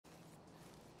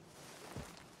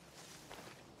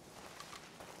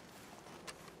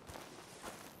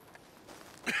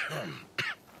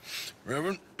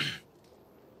Reverend?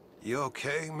 You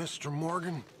okay, Mr.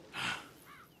 Morgan?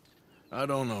 I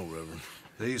don't know, Reverend.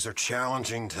 These are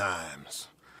challenging times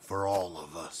for all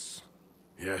of us.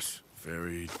 Yes,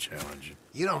 very challenging.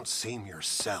 You don't seem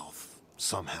yourself,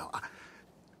 somehow.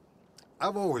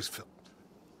 I've always felt...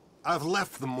 I've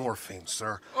left the morphine,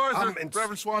 sir. Arthur,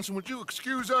 Reverend Swanson, would you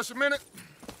excuse us a minute?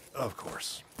 Of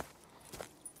course.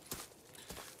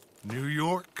 New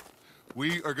York.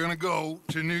 We are gonna go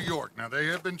to New York. Now, they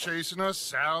have been chasing us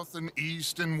south and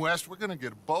east and west. We're gonna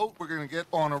get a boat, we're gonna get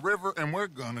on a river, and we're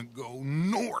gonna go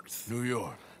north. New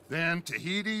York. Then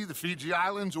Tahiti, the Fiji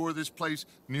Islands, or this place,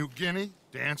 New Guinea,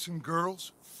 dancing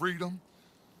girls, freedom.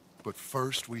 But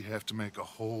first, we have to make a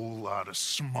whole lot of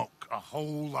smoke, a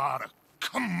whole lot of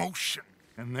commotion.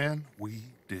 And then we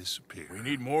disappear. We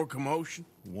need more commotion?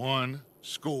 1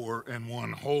 score and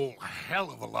 1 whole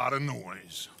hell of a lot of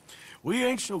noise. We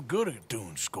ain't so good at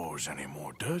doing scores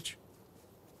anymore, Dutch.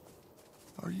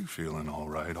 Are you feeling all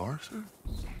right, Arthur?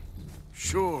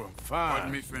 Sure, I'm fine.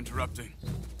 Pardon me for interrupting.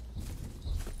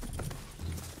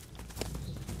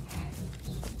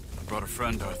 I brought a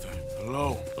friend, Arthur.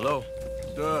 Hello. Hello.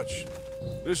 Dutch.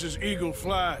 This is Eagle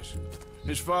Flies.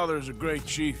 His father is a great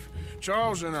chief.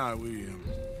 Charles and I, we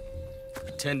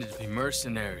Pretended to be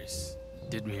mercenaries.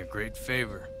 Did me a great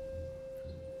favor.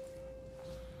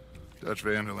 Dutch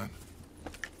Vanderlyn,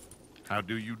 how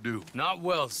do you do? Not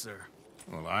well, sir.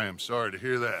 Well, I am sorry to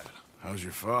hear that. How's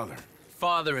your father?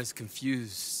 Father has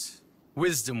confused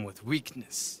wisdom with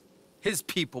weakness. His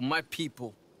people, my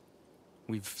people.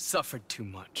 We've suffered too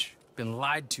much. Been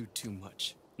lied to too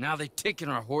much. Now they've taken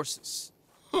our horses.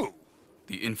 Who?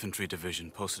 The infantry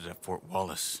division posted at Fort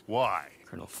Wallace. Why?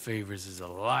 Colonel Favors is a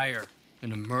liar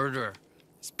and a murderer.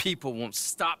 His people won't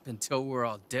stop until we're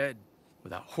all dead.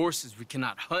 Without horses, we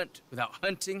cannot hunt. Without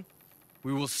hunting,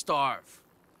 we will starve.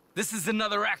 This is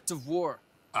another act of war.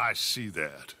 I see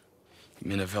that. You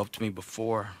men have helped me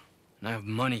before, and I have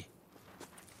money.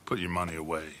 Put your money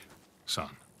away,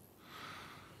 son.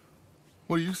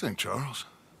 What do you think, Charles?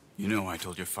 You know I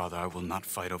told your father I will not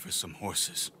fight over some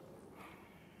horses.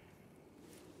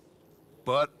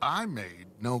 But I made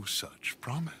no such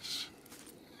promise.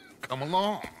 Come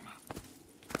along.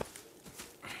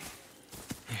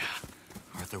 Yeah,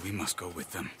 Arthur, we must go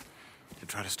with them to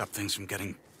try to stop things from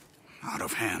getting out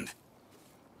of hand.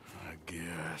 I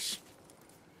guess.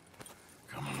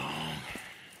 Come along.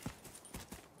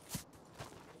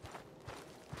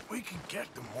 We can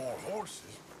get them more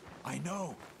horses. I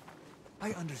know.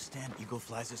 I understand Eagle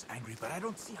Flies is angry, but I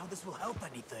don't see how this will help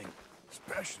anything.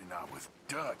 Especially not with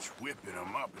Dutch whipping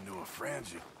them up into a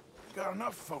frenzy. Got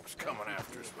enough folks coming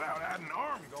after us without adding an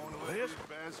army going to this.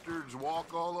 Bastards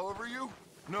walk all over you?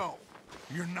 No,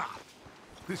 you're not.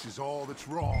 This is all that's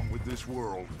wrong with this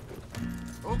world.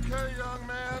 Okay, young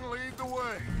man, lead the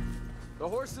way. The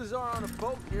horses are on a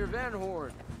boat near Van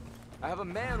Horn. I have a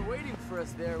man waiting for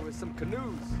us there with some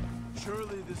canoes.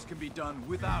 Surely this can be done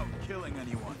without killing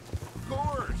anyone. Of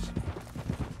course.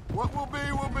 What will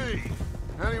be, will be.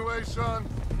 Anyway, son,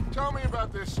 tell me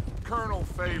about this Colonel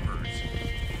Favors.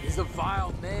 He's a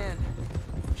vile man.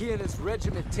 He and his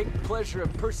regiment take pleasure in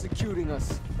persecuting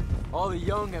us. All the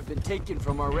young have been taken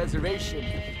from our reservation,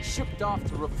 shipped off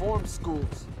to reform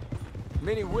schools.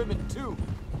 Many women, too.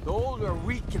 The old are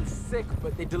weak and sick,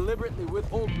 but they deliberately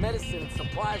withhold medicine and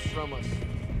supplies from us.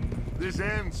 This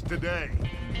ends today.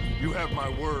 You have my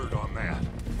word on that.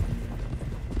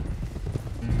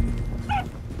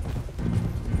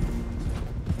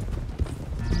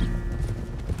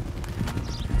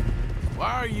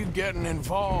 Why are you getting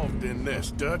involved in this,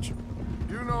 Dutch?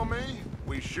 You know me.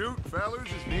 We shoot fellers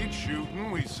as need shooting.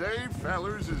 We save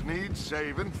fellers as need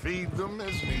saving. Feed them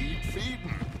as need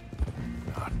feeding.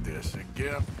 Not this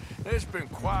again. It's been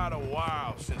quite a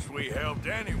while since we helped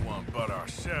anyone but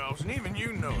ourselves, and even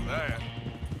you know that.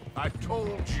 I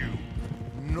told you.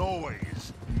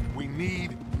 Noise. We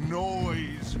need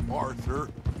noise, Arthur.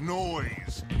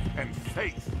 Noise. And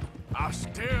faith. I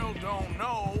still don't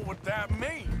know what that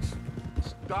means.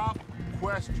 Stop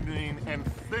questioning and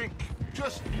think.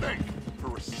 Just think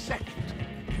for a second.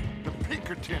 The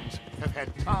Pinkertons have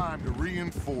had time to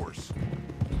reinforce.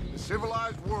 The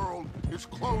civilized world is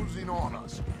closing on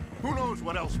us. Who knows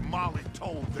what else Molly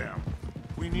told them?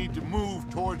 We need to move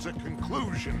towards a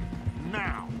conclusion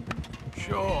now.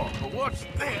 Sure, but what's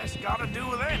this got to do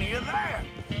with any of that?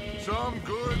 Some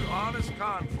good, honest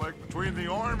conflict between the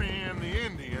army and the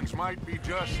Indians might be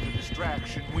just the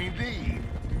distraction we need.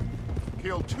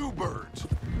 Kill 2 birds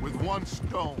with 1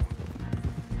 stone.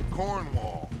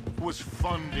 Cornwall was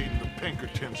funding the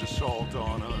Pinkertons' assault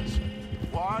on us.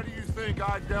 Why do you think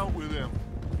I dealt with him?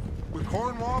 With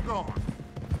Cornwall gone,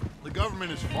 the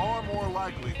government is far more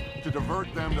likely to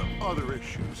divert them to other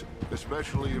issues,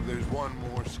 especially if there's one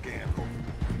more scandal.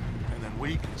 And then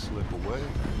we can slip away.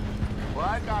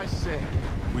 Like I said,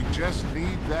 we just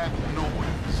need that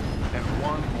noise and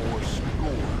one more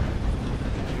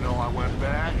score. You know, I went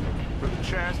back for the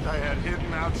chest I had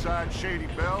hidden outside Shady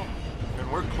Belle,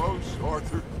 and we're close,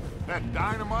 Arthur. That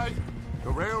dynamite,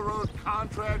 the railroad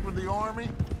contract with the Army,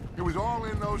 it was all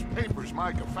in those papers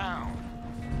Micah found.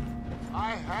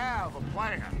 I have a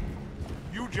plan.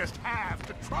 You just have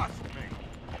to trust me.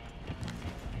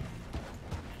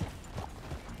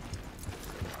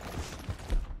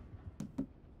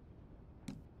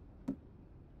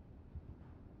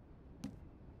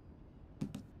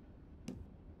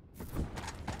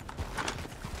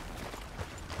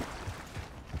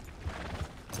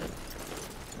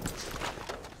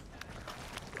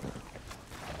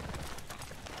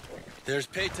 There's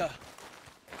Peta.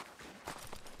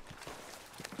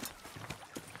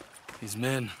 These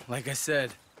men, like I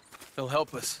said, they'll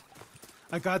help us.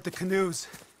 I got the canoes.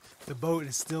 The boat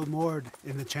is still moored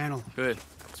in the channel. Good.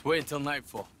 Let's wait until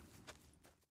nightfall.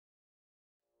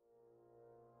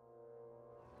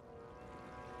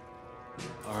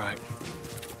 All right.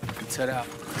 Let's head out.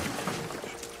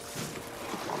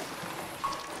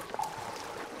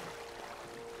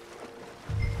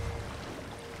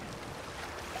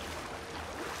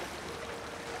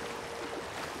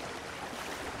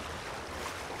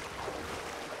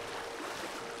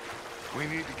 We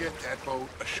need to get that boat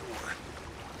ashore.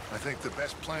 I think the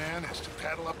best plan is to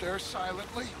paddle up there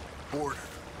silently, board her.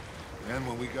 Then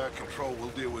when we got control, we'll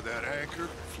deal with that anchor,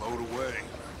 float away.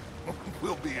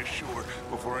 We'll be ashore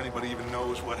before anybody even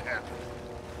knows what happened.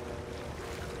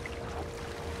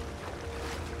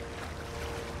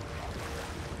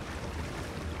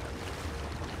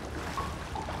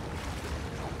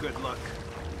 Good luck.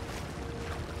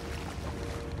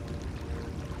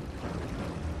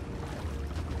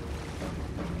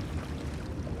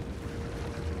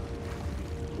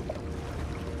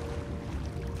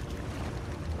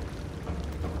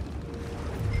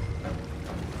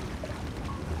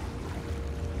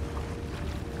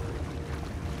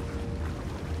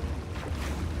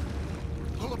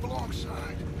 Pull up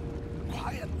alongside,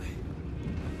 quietly.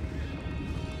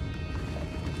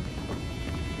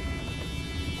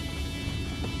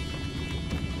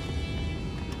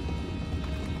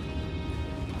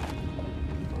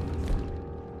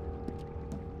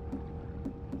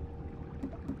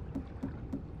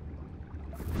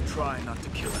 Try not to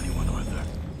kill anyone, Arthur.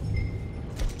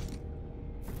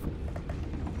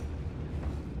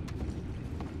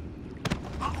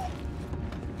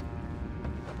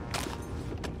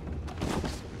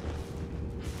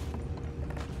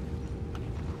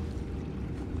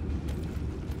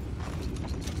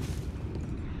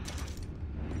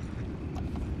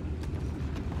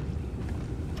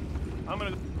 I'm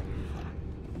gonna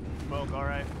smoke, all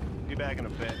right? Be back in a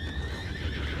bit.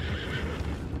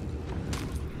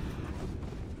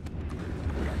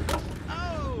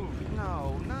 Oh,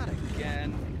 no, not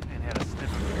again. And had a sniff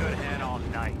of good head all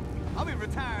night. I'll be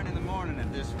retiring in the morning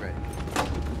at this rate.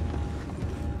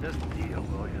 Just deal,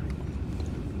 will ya?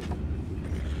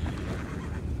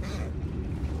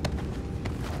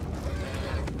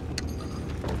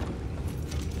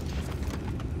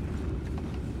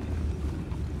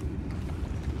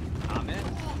 I'm in.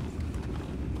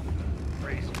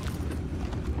 Crazy.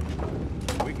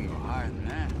 We can go higher than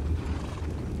that.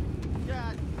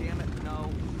 God damn it, no.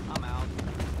 I'm out.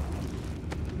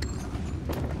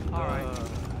 All right.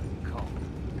 Calm.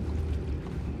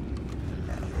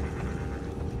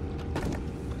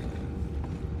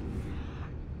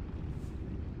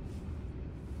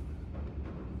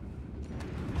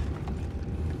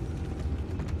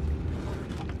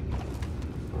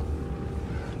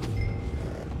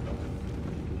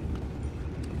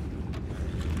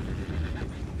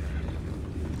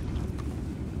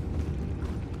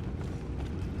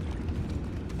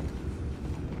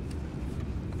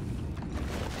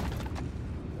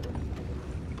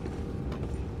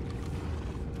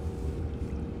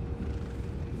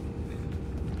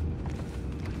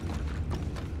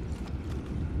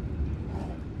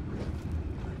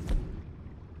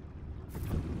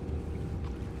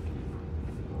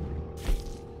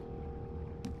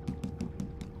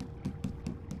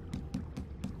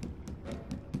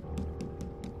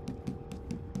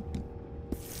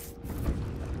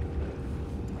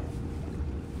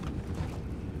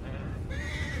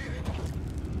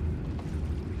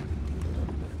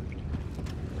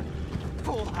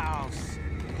 Full house.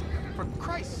 For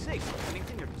Christ's sake,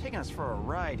 Pennington, you're taking us for a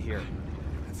ride here.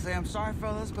 I'd say I'm sorry,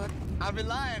 fellas, but I'd be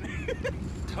lying.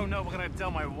 Don't know what I'm gonna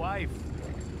tell my wife.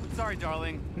 Sorry,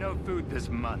 darling. No food this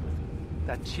month.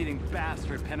 That cheating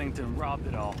bastard Pennington robbed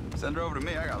it all. Send her over to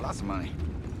me. I got lots of money.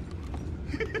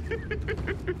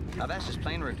 Now that's just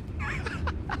plain rude.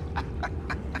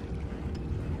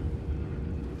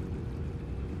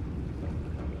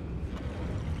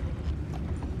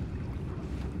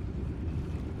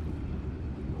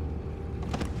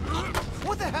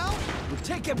 What the hell? We're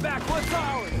taking back what's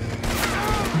ours!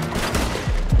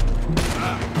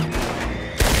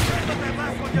 Let that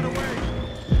last one get away!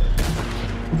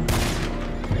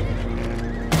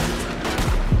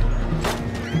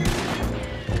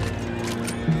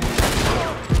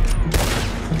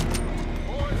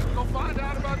 Boys, go find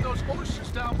out about those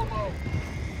horses down below.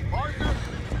 Arthur,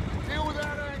 deal with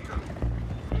that anchor.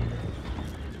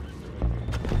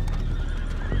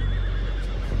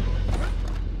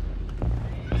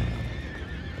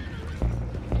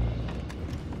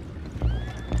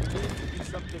 Do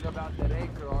something about that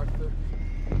anchor, Arthur.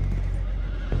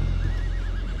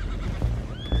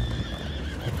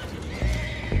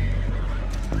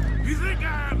 You think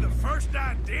I have the first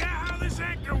idea how this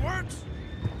anchor works?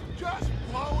 Just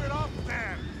blow it up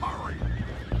then. Hurry.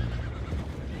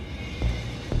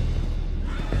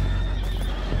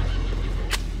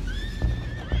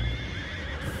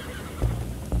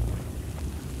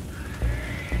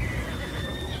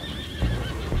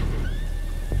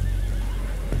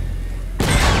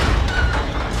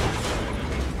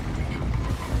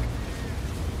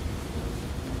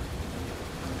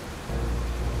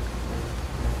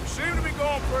 You seem to be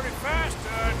going pretty fast,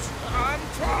 Dutch. I'm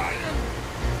trying.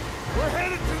 We're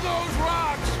headed to those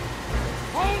rocks.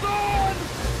 Hold on!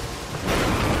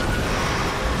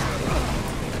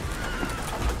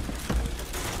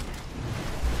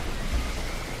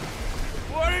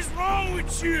 What is wrong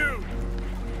with you?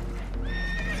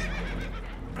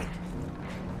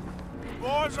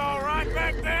 Boys all right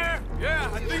back there? Yeah,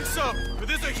 I think so. But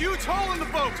there's a huge hole in the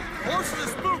boat. Horses are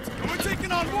spooked, and we're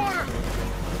taking on water.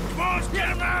 Come on, let's get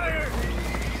him out of here!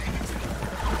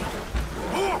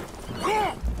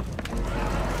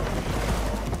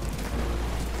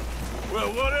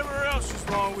 Well, whatever else is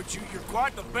wrong with you, you're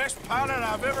quite the best pilot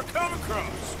I've ever come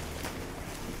across.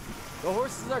 The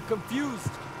horses are confused.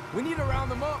 We need to round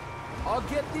them up. I'll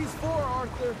get these 4,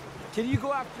 Arthur. Can you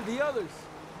go after the others?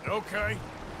 Okay.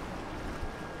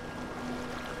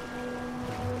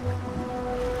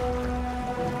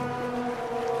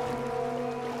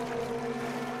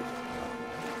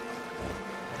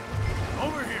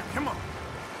 Over here, come on.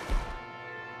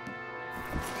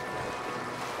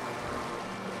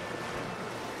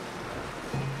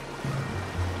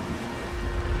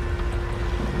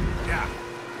 Yeah.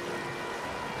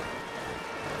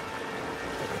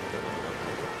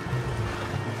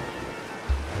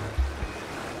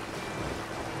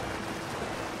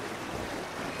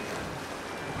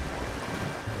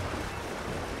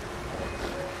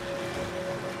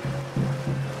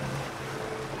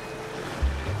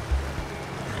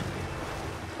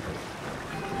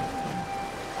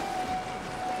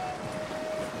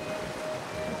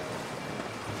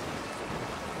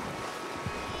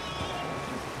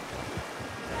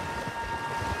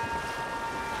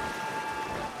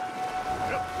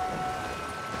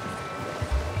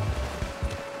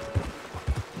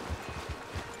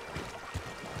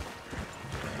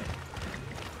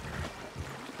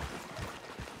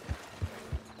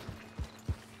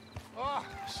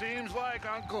 Seems like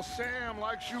Uncle Sam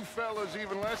likes you fellas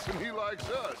even less than he likes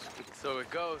us. So it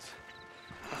goes.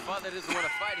 My father doesn't want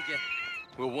to fight again.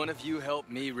 Will one of you help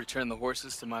me return the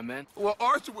horses to my men? Well,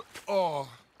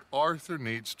 Arthur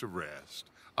needs to rest.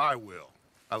 I will.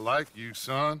 I like you,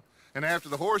 son. And after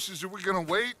the horses, are we gonna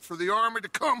wait for the army to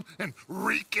come and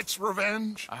wreak its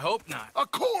revenge? I hope not.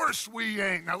 Of course we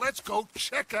ain't. Now let's go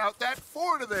check out that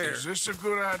fort of theirs. Is this a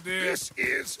good idea? This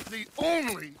is the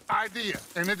only idea,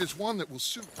 and it is one that will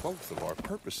suit both of our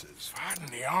purposes. Fighting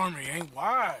the army ain't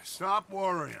wise. Stop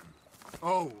worrying.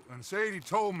 Oh, and Sadie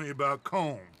told me about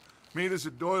Combe. Meet us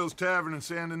at Doyle's Tavern in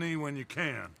Saint Denis when you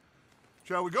can.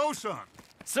 Shall we go, son?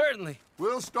 Certainly.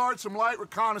 We'll start some light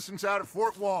reconnaissance out at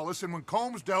Fort Wallace, and when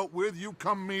Combs dealt with, you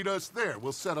come meet us there.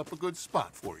 We'll set up a good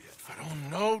spot for you. I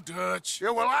don't know, Dutch. Yeah,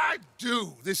 well, I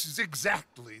do. This is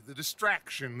exactly the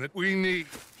distraction that we need.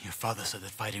 Your father said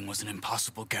that fighting was an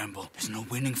impossible gamble. There's no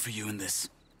winning for you in this.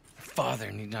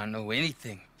 Father need not know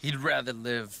anything. He'd rather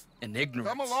live in ignorance.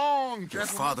 Come along, Your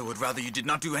gentlemen. father would rather you did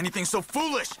not do anything so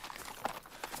foolish.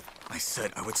 I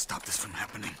said I would stop this from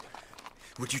happening.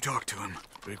 Would you talk to him?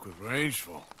 Speak with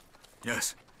Rangeful.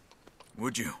 Yes.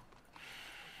 Would you?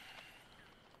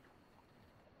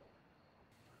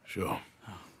 Sure.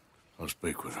 I'll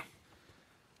speak with him.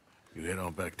 You head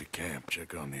on back to camp,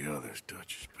 check on the others.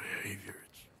 Dutch's behavior,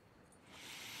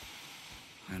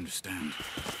 I understand.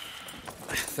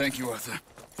 Thank you, Arthur.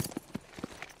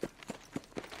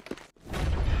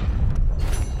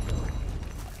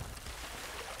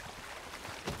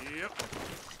 Yep.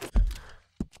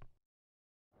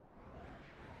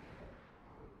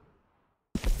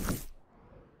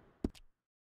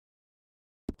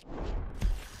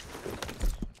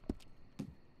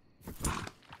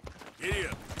 Giddy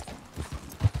up.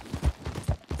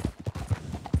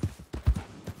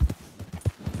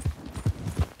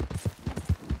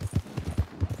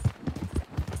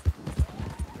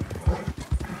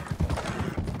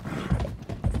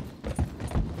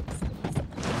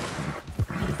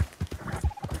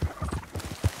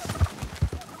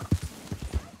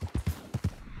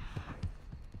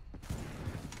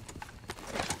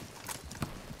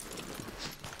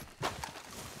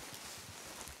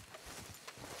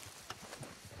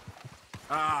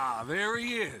 Ah, there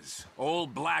he is.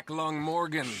 Old Black Lung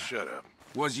Morgan. Shut up.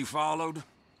 Was you followed?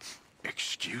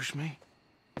 Excuse me?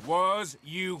 Was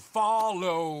you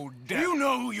followed? You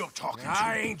know who you're talking to.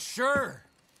 I ain't sure.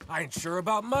 I ain't sure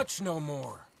about much no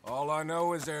more. All I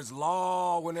know is there's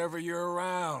law whenever you're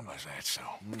around. Is that so?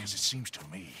 Because it seems to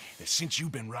me that since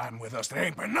you've been riding with us, there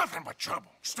ain't been nothing but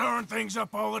trouble. Stirring things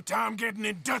up all the time, getting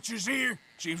in Dutch's ear.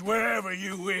 Seems wherever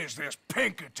you is, there's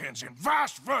Pinkertons and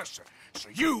vice versa. So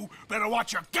you better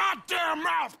watch your goddamn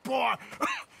mouth, boy!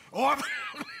 Or...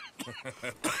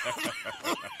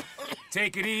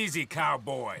 Take it easy,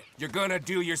 cowboy. You're gonna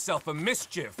do yourself a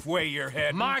mischief way you're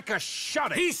heading. Micah,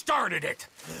 shut it! He started it!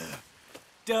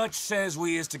 Dutch says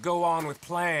we is to go on with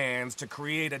plans to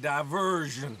create a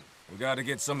diversion. We gotta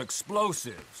get some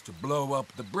explosives to blow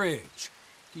up the bridge.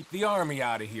 Keep the army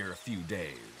out of here a few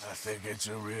days. I think it's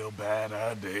a real bad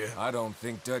idea. I don't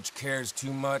think Dutch cares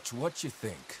too much what you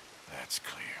think. That's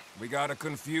clear. We gotta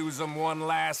confuse him one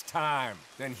last time.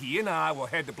 Then he and I will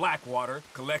head to Blackwater,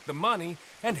 collect the money,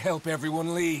 and help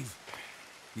everyone leave.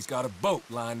 He's got a boat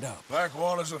lined up.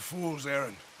 Blackwater's a fool's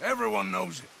errand. Everyone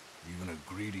knows it. Even a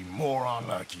greedy moron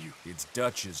like you. It's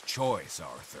Dutch's choice,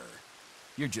 Arthur.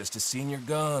 You're just a senior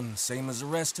gun, same as the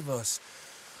rest of us.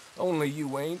 Only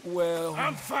you ain't well.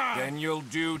 I'm fine. Then you'll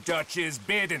do Dutch's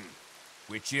bidding,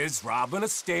 which is robbing a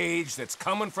stage that's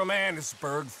coming from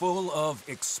Annisburg full of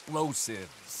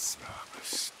explosives. Rob a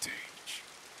stage.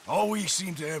 All we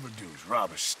seem to ever do is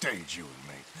rob a stage, you and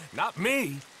me. Not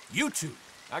me, you two.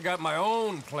 I got my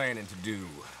own planning to do.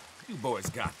 You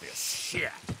boys got this.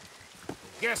 Shit.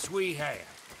 Guess we have.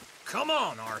 Come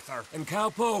on, Arthur. And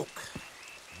Cowpoke,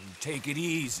 you take it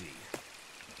easy.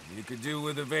 You could do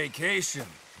with a vacation,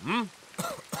 hmm?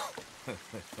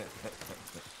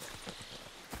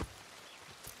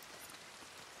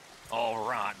 All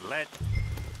right, let...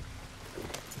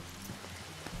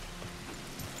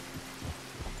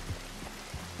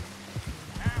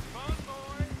 Have fun,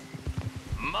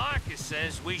 boys. Micah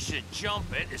says we should jump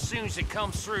it as soon as it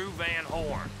comes through Van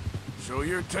Horn. So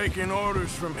you're taking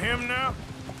orders from him now?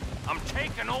 I'm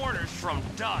taking orders from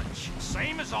Dutch,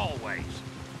 same as always.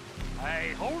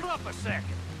 Hey, hold up a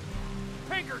second.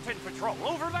 Pinkerton Patrol,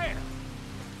 over there.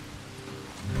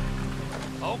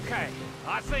 Okay,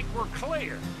 I think we're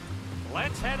clear.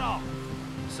 Let's head off.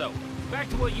 So, back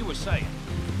to what you were saying.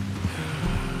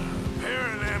 A pair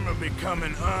of them are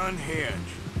becoming unhinged.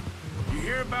 You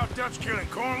hear about Dutch killing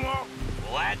Cornwall?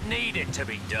 Well, that needed to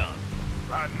be done.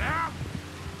 Right now?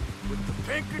 With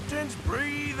the Pinkertons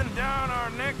breathing down our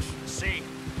necks? See,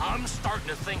 I'm starting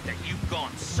to think that you've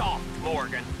gone soft,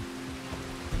 Morgan.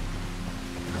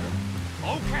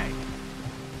 Okay,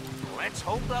 let's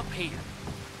hold up here.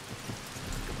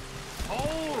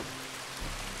 Hold.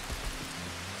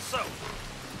 So,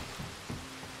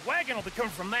 wagon will be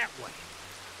coming from that way,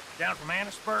 down from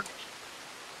Annisburg.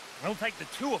 It'll take the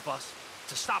two of us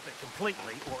to stop it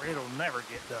completely, or it'll never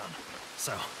get done.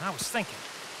 So, I was thinking,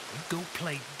 we go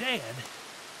play dead,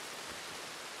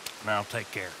 and I'll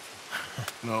take care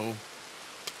of you. No.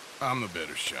 I'm the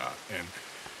better shot, and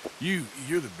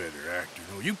you're the better actor.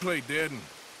 No, you play dead, and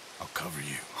I'll cover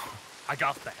you. I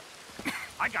got that.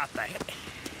 I got that.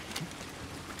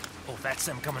 Oh, that's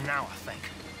them coming now, I think.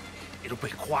 It'll be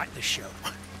quite the show.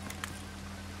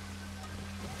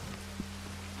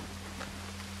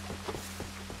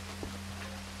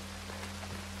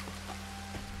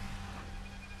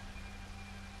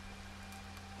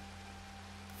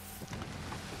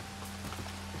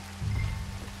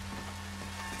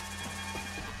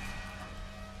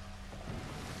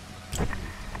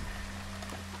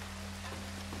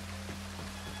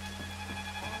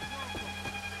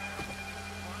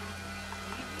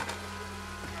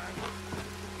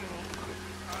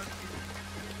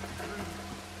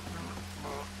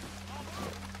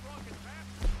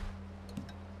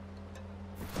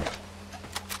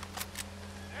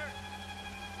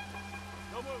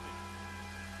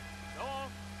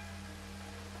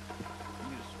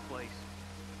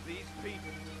 people.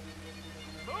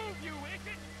 Move, you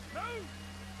idiot! Move!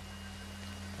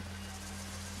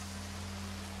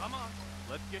 Come on,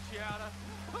 let's get you out of...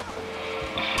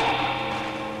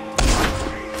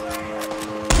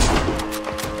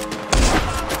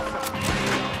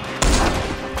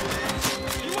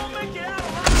 You won't make it out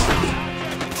alive!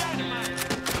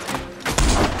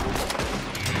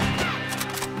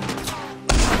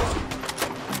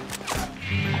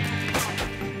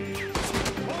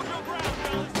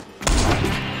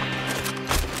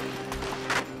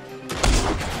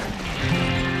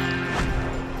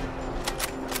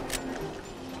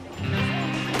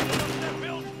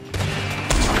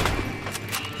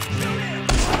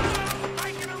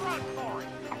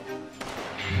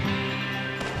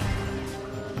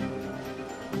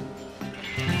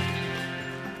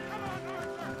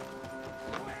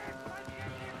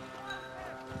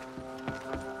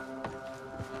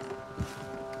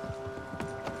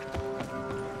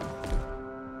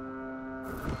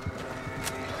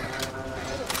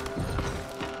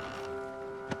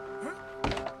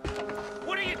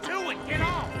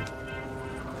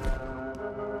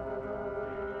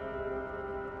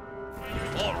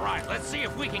 Let's see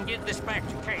if we can get this back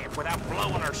to camp without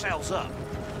blowing ourselves up.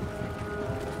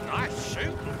 Nice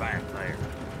shooting back there.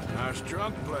 Nice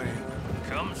drunk playing.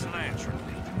 Comes naturally.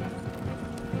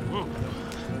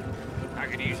 I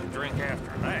could use a drink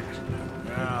after that.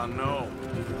 Yeah, I know.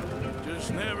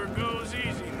 Just never goes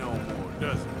easy no more,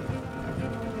 does it?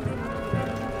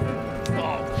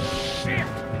 Oh, shit!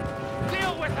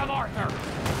 Deal with him, Arthur!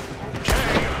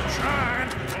 Okay, I'm trying.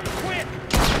 Quit!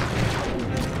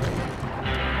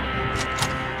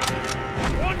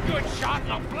 One good shot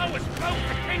and I'll blow his boat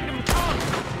to Kingdom Come!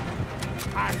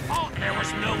 I thought there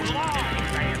was no law in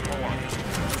Vanport.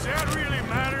 Does that really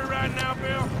matter right now,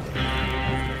 Bill?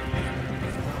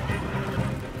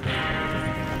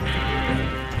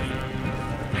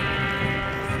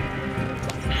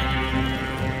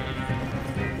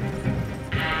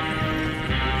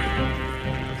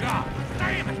 God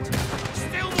damn it!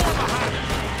 Still more behind us!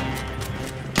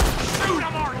 Shoot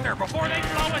 'em, Arthur, before they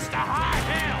blow us to high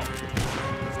hell!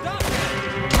 Stop!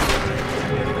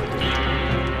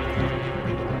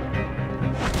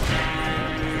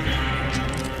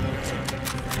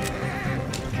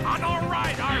 I'm all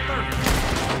right, Arthur!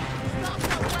 Stop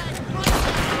the wagon!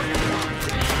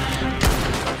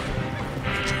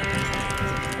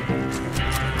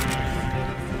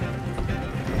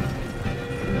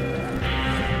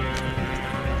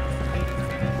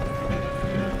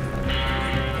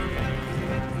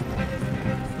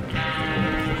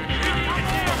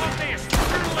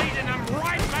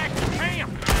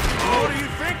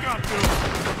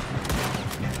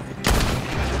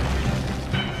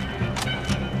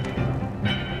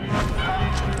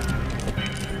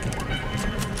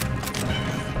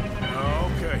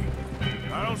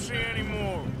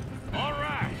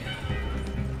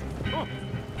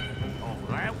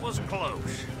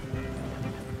 Close.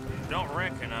 Don't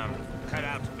reckon I'm cut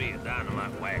out to be a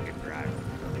dynamite wagon driver.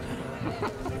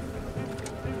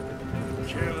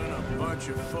 Killing a bunch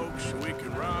of folks so we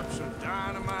can rob some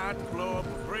dynamite and blow up a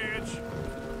bridge?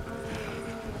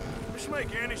 This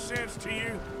make any sense to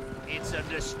you? It's a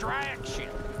distraction,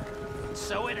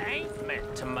 so it ain't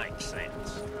meant to make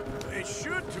sense. It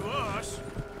should to us.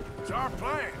 It's our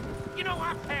plan. You know,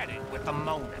 I've had it with the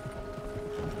moaning.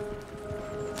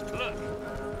 Look.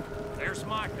 There's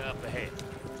Micah up ahead.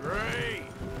 Great.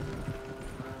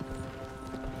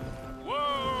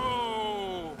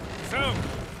 Whoa! So,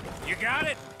 you got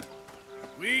it?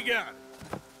 We got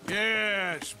it.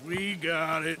 Yes, we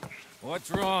got it. What's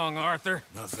wrong, Arthur?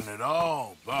 Nothing at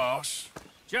all, boss.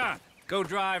 John, go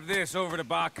drive this over to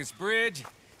Bacchus Bridge.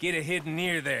 Get it hidden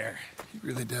near there. He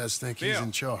really does think Bill, he's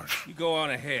in charge. You go on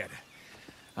ahead.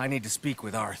 I need to speak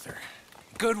with Arthur.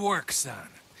 Good work, son.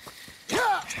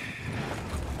 Yeah!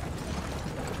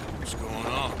 What's going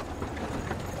on?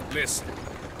 Listen,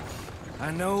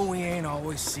 I know we ain't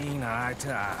always seen eye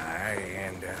to eye,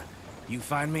 and you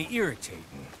find me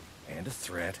irritating and a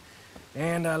threat,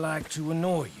 and I like to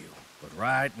annoy you. But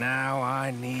right now,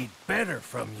 I need better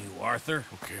from you, Arthur.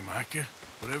 Okay, Micah.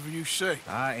 Whatever you say.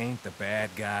 I ain't the bad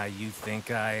guy you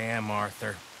think I am,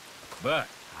 Arthur. But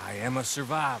I am a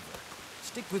survivor.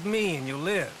 Stick with me and you'll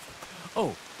live.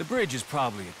 Oh, the bridge is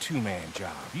probably a two-man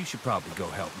job. You should probably go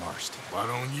help Marston. Why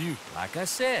don't you? Like I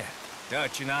said,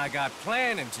 Dutch and I got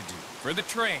planning to do for the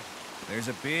train. There's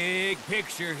a big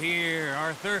picture here,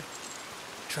 Arthur.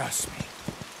 Trust me.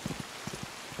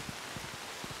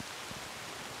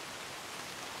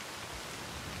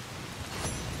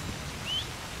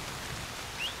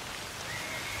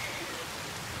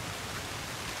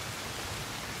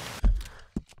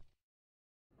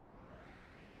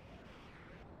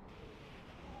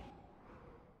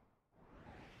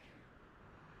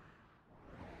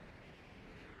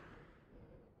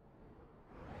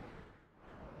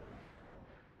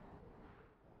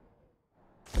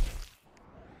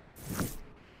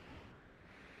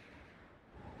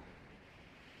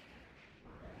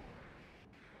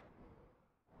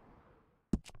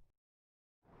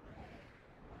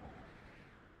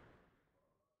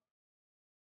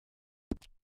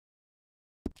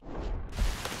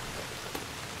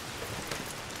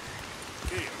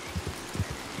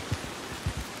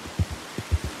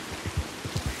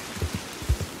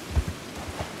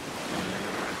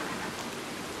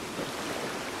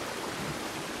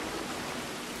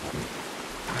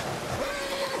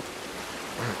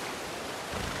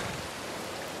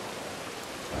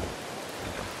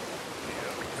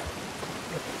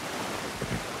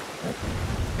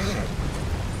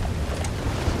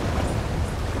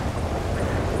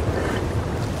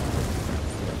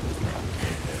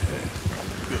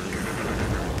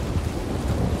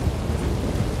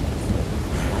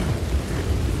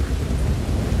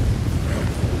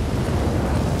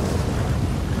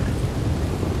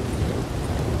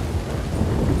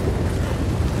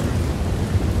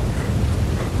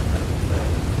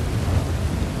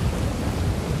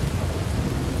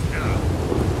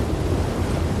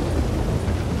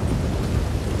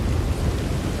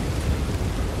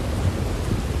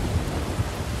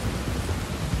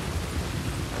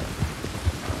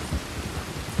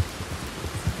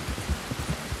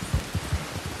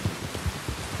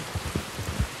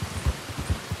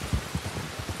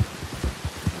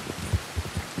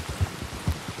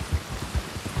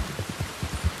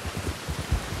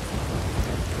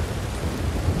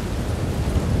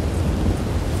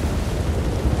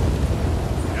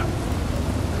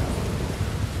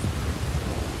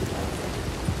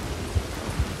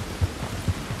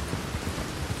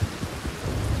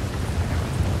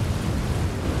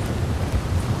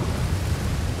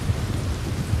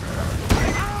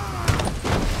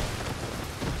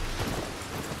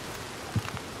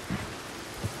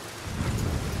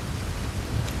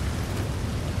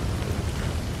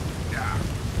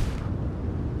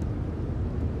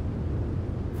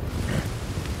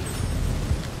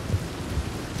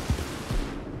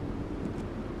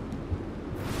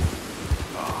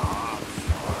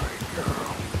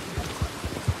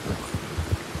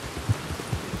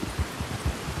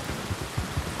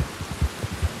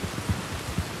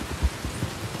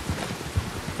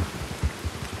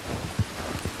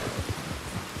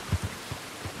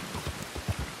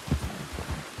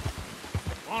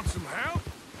 Want some help?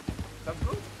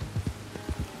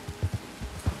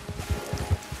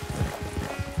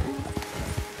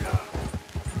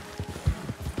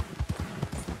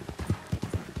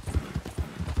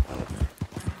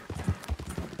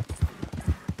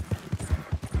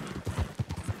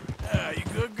 You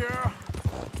good, girl?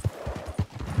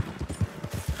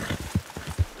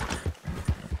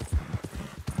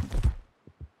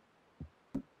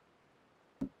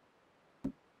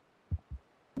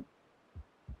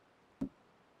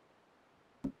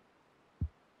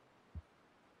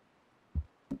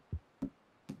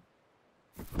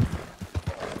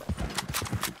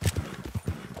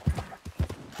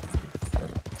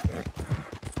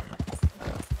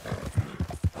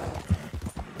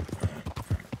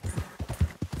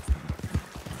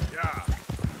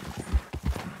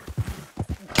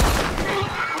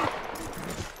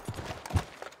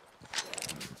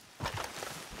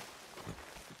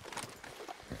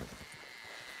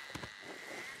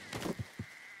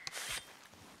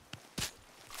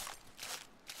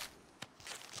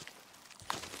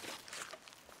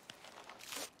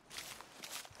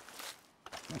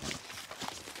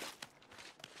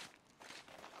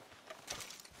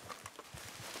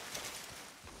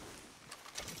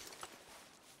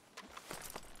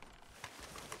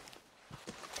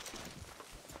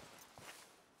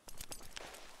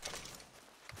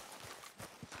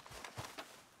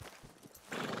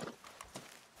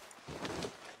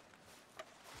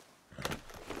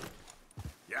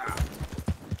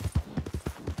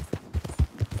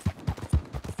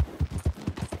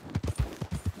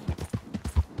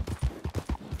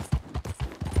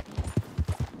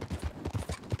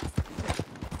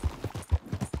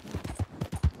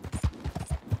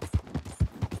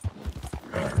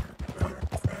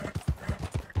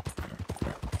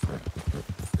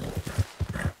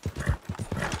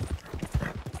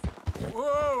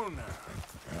 Whoa, now.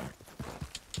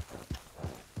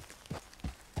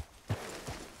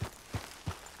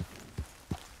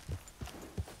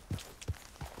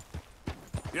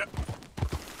 Yep.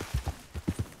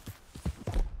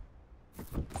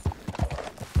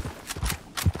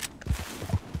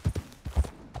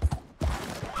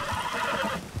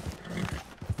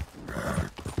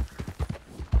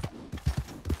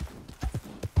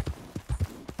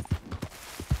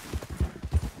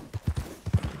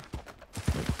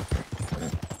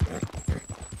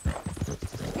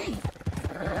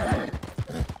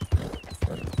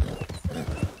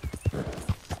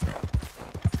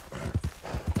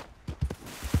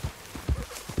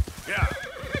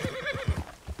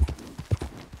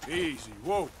 Easy,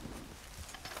 whoa.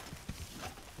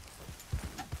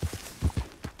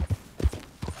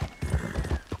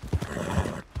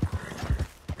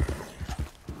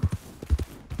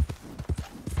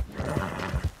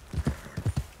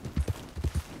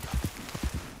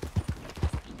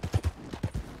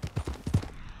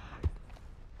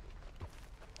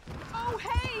 Oh,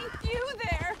 hey, you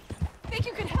there! Think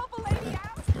you can help a lady out?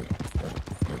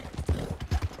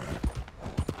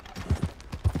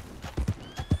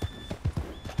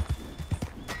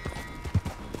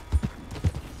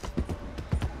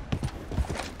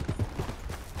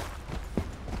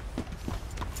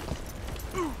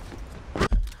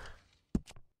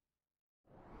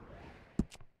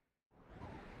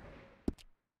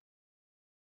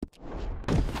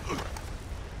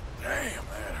 Damn,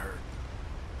 that hurt.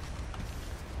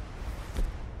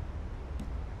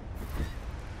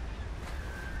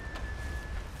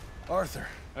 Arthur.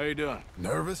 How you doing?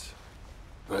 Nervous?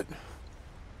 But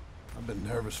I've been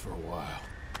nervous for a while.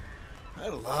 I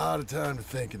had a lot of time to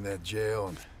think in that jail,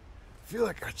 and I feel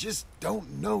like I just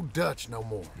don't know Dutch no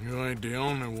more. You ain't the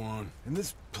only one. And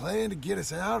this plan to get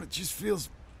us out, it just feels...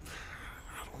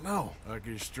 I don't know. Like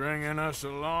he's stringing us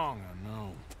along, I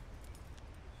know.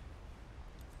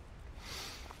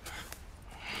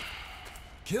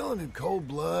 Killing in cold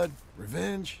blood,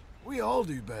 revenge, we all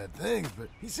do bad things, but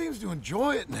he seems to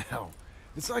enjoy it now.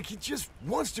 It's like he just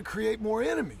wants to create more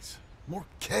enemies, more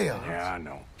chaos. Yeah, I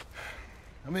know.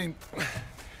 I mean,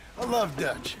 I love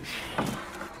Dutch.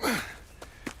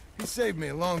 He saved me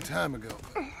a long time ago.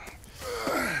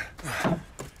 I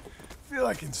feel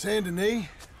like in Saint Denis,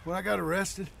 when I got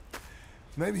arrested,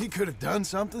 maybe he could have done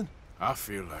something. I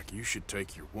feel like you should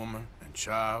take your woman and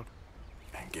child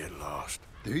and get lost.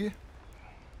 Do you?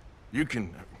 You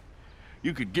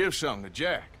could give something to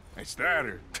Jack. It's that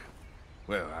or...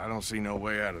 Well, I don't see no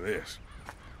way out of this.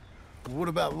 What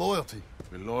about loyalty?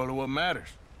 Be loyal to what matters.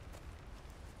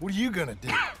 What are you gonna do?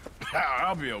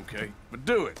 I'll be okay, but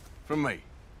do it, for me.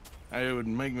 It would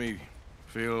make me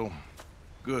feel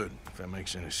good, if that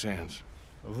makes any sense.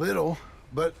 A little,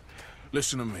 but...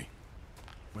 Listen to me.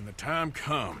 When the time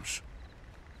comes,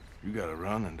 you gotta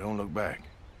run and don't look back.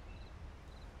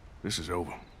 This is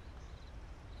over.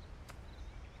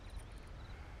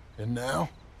 And now?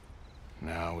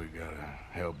 Now we gotta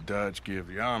help Dutch give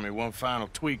the army one final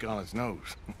tweak on its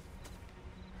nose.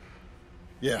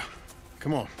 Yeah,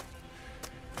 come on.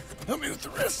 Help me with the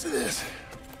rest of this.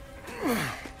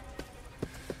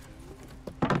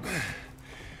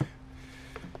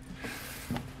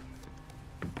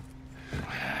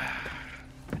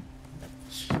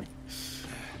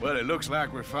 Well, it looks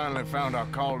like we finally found our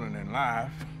calling in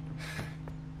life.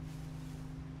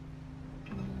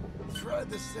 Let's ride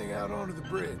this thing out onto the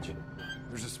bridge.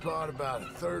 There's a spot about a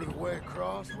third of the way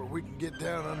across where we can get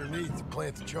down underneath to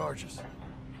plant the charges.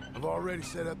 I've already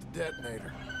set up the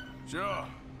detonator. Sure.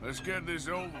 Let's get this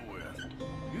over with.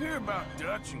 You hear about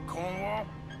Dutch and Cornwall?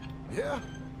 Yeah,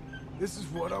 this is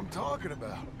what I'm talking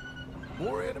about.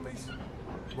 More enemies,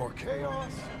 more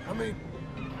chaos. I mean,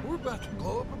 we're about to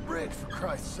blow up a bridge, for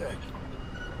Christ's sake.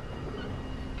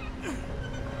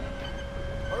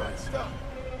 All right, stop.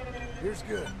 Here's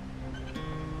good.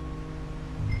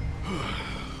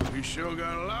 We sure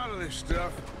got a lot of this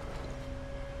stuff.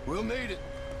 We'll need it.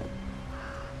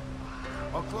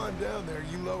 I'll climb down there,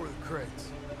 you lower the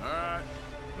crates. All right.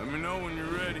 Let me know when you're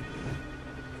ready.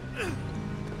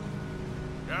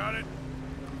 Got it?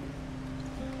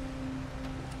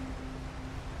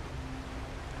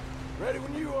 Ready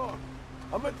when you are.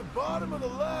 I'm at the bottom of the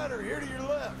ladder, here to your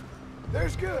left.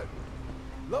 There's good.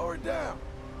 Lower it down.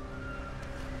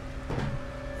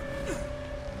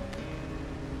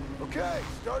 Okay,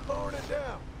 start lowering it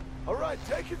down. All right,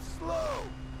 take it slow.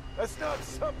 That's not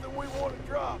something we want to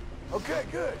drop. Okay,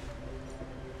 good.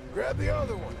 Grab the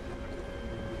other one.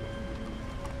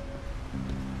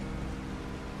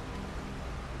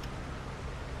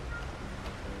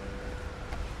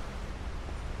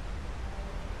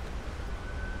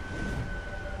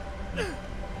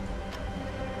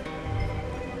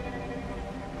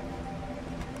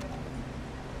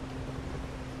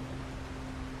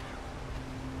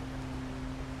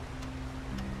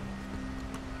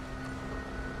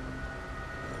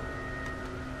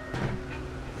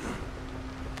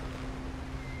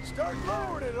 Start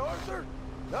lowering it, Arthur.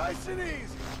 Nice and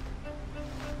easy.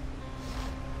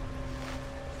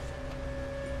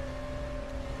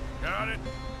 Got it?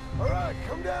 All right,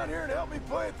 come down here and help me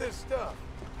plant this stuff.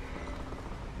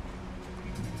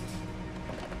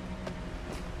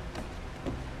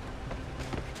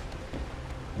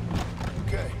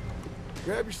 Okay,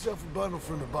 grab yourself a bundle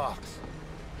from the box.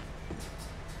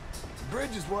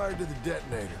 bridge is wired to the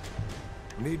detonator.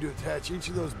 We need to attach each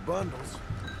of those bundles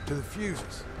to the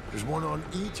fuses. There's one on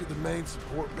each of the main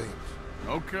support beams.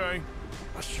 Okay.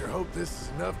 I sure hope this is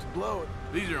enough to blow it.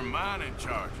 These are mining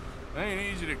charges. They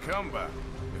ain't easy to come by.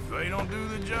 If they don't do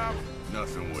the job,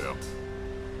 nothing will.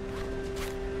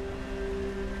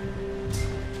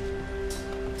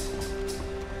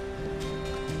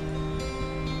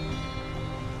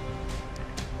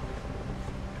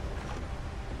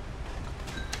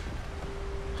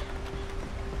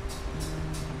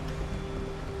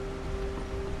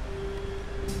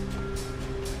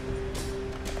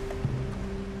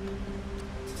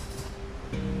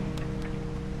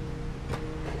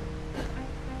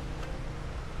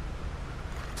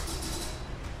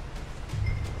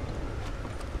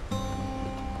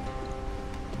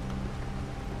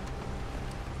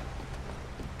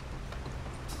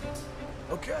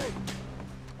 Okay.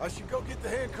 I should go get the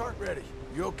handcart ready.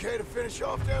 You okay to finish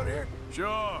off down here?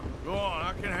 Sure. Go on.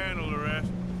 I can handle the rest.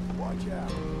 Watch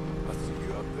out. I'll see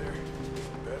you up there.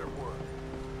 Better work.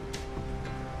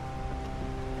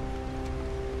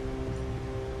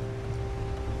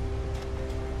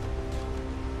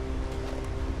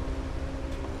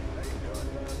 How you doing?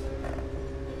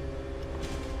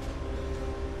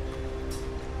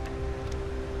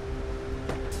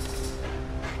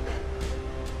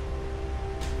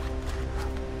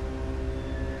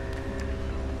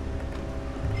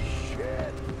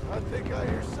 Shit! I think I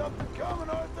hear something coming,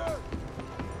 Arthur!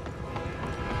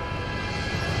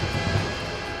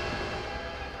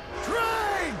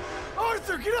 Train!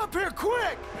 Arthur, get up here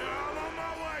quick! I'm on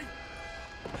my way.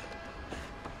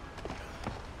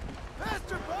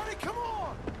 Faster, buddy, come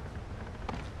on!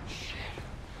 Shit.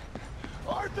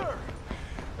 Arthur!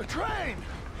 A train!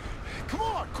 Come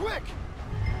on, quick!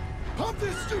 Pump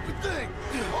this stupid thing!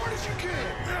 As hard as you can!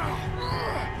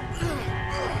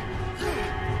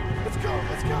 Let's go,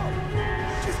 let's go!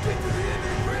 Just get to the end of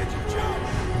the bridge and jump!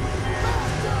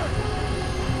 Faster!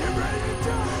 Get ready to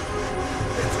jump!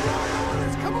 It's right on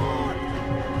us, come on!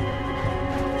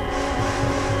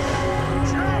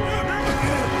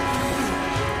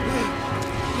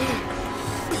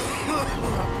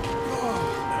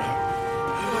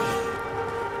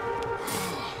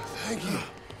 Thank you.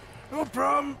 No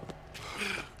problem.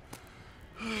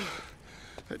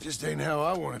 That just ain't how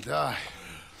I want to die.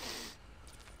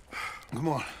 Come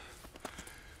on.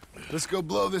 Let's go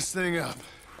blow this thing up.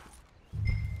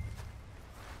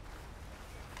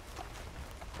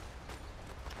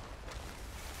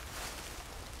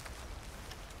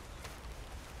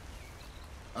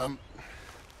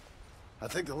 I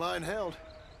think the line held.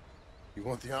 You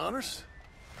want the honors?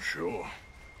 Sure.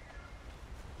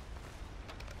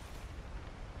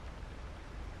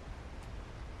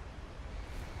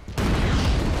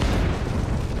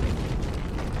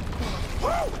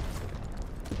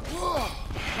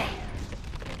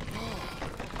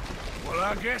 Well,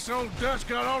 I guess old Dutch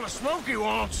got all the smoke he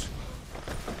wants.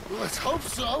 Let's hope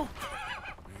so.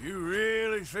 You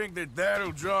really think that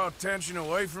that'll draw attention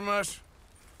away from us?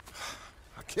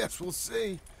 I guess we'll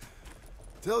see.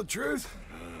 Tell the truth,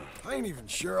 I ain't even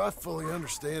sure I fully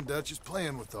understand Dutch's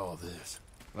plan with all this.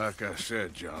 Like I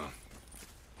said, John,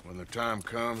 when the time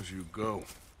comes, you go.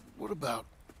 What about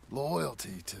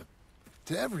loyalty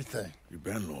to everything? You've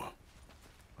been loyal.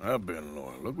 I've been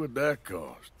loyal. Look what that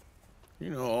cost. You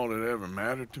know, all that ever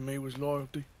mattered to me was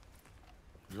loyalty.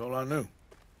 It was all I knew.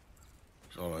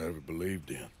 It's all I ever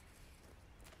believed in.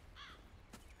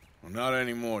 Well, not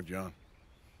anymore, John.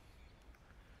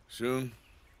 Soon,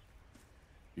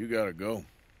 you gotta go.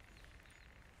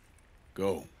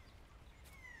 Go.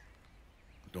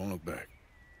 Don't look back.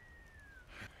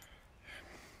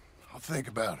 I'll think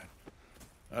about it.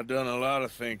 I've done a lot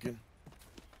of thinking.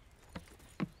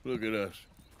 Look at us.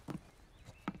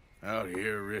 Out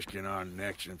here risking our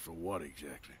necks, and for what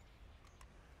exactly?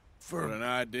 For an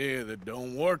idea that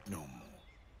don't work no more.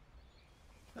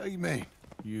 How you mean?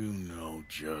 You know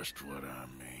just what I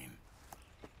mean.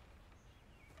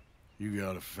 You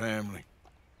got a family.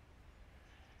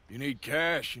 You need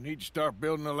cash. You need to start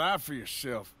building a life for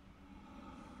yourself.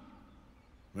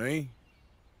 Me?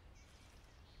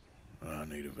 I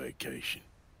need a vacation.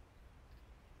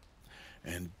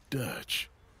 And Dutch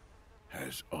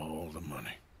has all the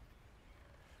money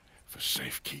for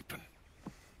safekeeping.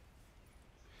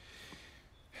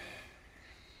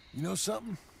 You know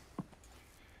something?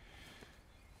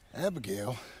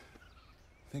 Abigail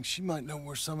thinks she might know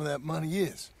where some of that money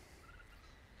is.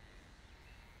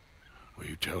 Well,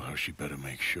 you tell her she better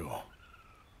make sure.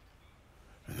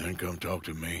 And then come talk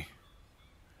to me.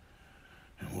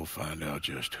 And we'll find out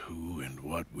just who and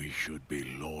what we should be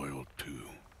loyal to.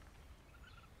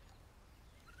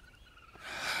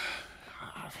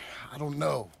 I don't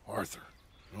know, Arthur.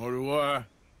 Nor do I.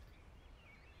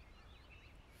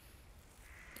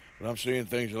 But I'm seeing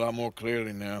things a lot more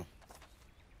clearly now.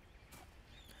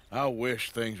 I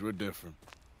wish things were different.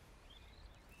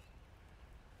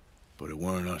 But it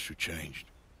weren't us who changed.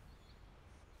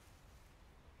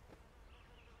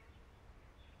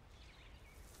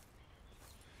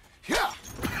 Yeah!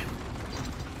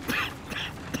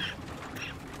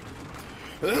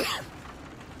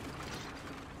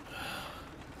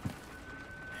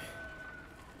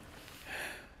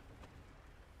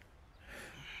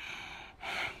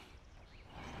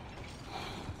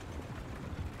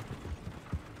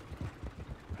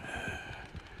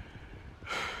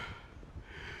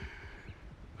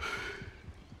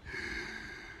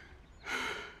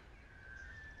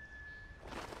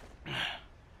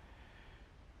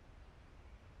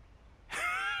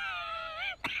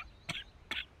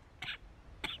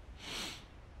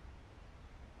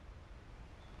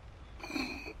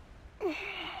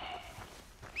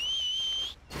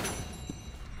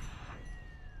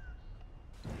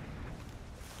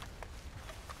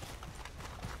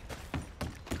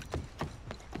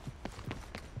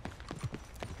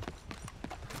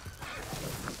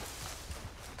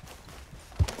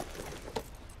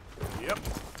 Yep.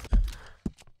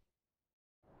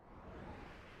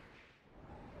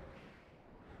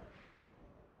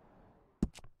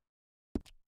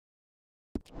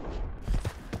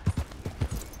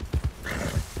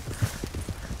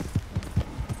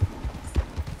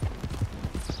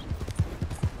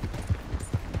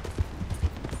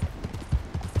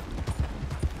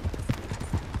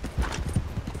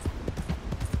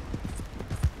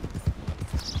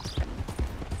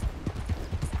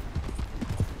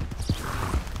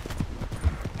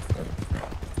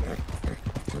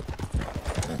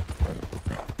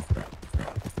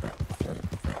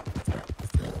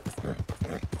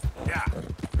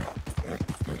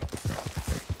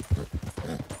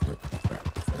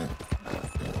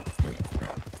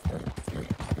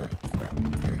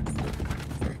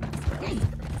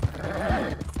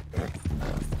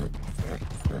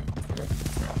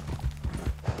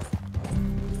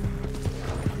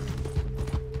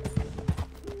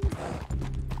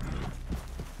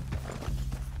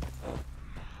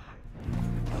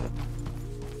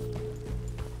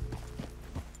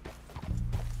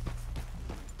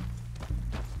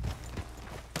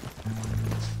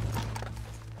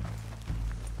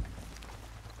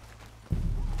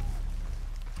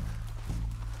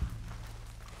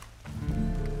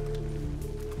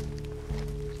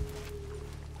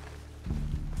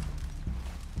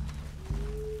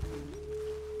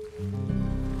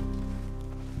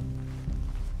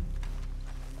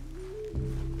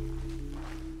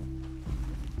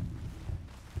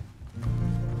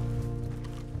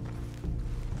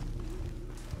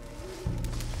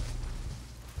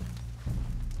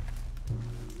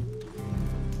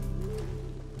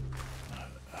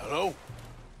 Hello?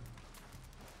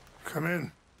 Come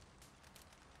in.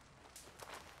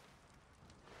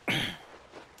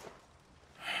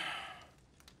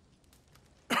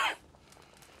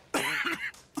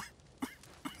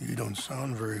 You don't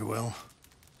sound very well.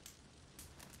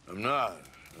 I'm not.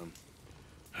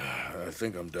 I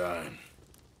think I'm dying.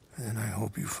 And I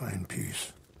hope you find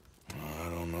peace. I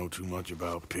don't know too much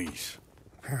about peace.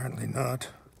 Apparently not.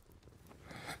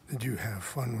 Did you have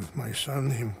fun with my son,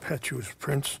 the impetuous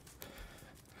prince?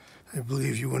 I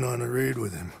believe you went on a raid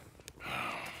with him.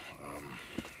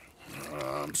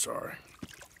 I'm sorry.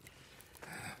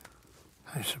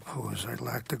 I suppose I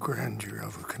lack the grandeur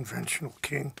of a conventional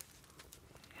king.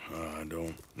 I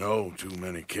don't know too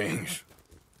many kings.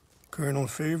 Colonel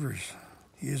Favors,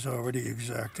 he has already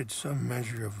exacted some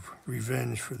measure of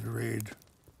revenge for the raid.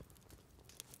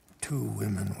 2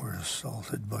 women were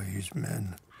assaulted by his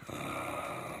men.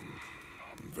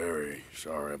 I'm very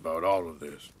sorry about all of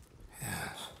this.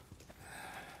 Yes.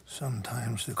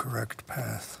 Sometimes the correct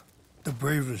path, the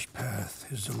bravest path,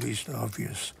 is the least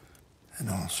obvious and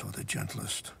also the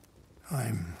gentlest.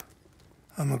 I'm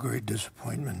a great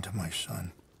disappointment to my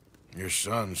son. Your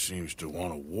son seems to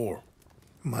want a war.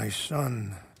 My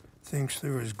son thinks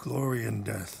there is glory in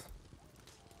death.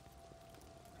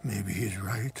 Maybe he's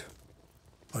right,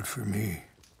 but for me,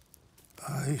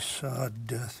 I saw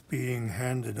death being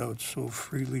handed out so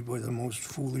freely by the most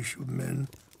foolish of men,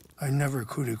 I never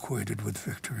could equate it with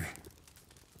victory.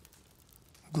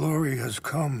 Glory has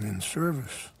come in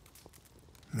service.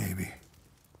 Maybe.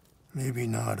 Maybe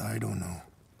not, I don't know.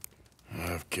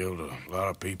 I've killed a lot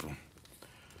of people.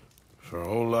 For a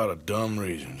whole lot of dumb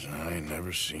reasons, and I ain't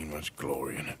never seen much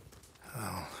glory in it.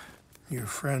 Well, your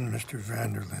friend, Mr.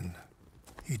 Vanderlyn,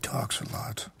 he talks a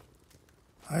lot.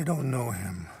 I don't know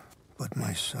him, but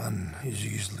my son is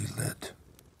easily led.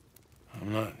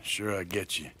 I'm not sure I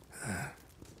get you.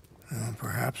 Well,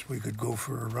 perhaps we could go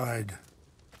for a ride.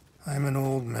 I'm an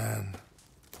old man.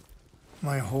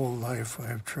 My whole life I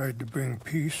have tried to bring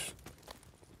peace.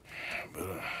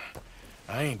 But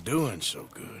I ain't doing so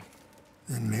good.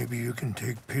 Then maybe you can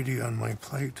take pity on my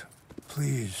plight.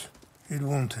 Please, it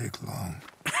won't take long.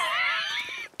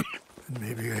 And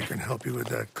maybe I can help you with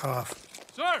that cough.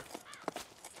 Sir!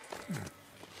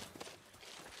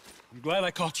 I'm glad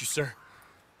I caught you, sir.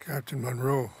 Captain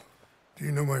Monroe, do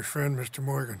you know my friend, Mr.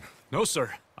 Morgan? No,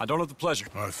 sir. I don't have the pleasure.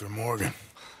 Arthur Morgan.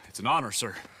 It's an honor,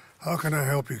 sir. How can I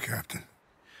help you, Captain?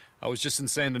 I was just in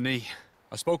Saint Denis.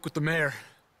 I spoke with the mayor.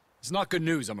 It's not good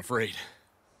news, I'm afraid.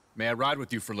 May I ride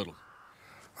with you for a little?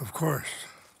 Of course.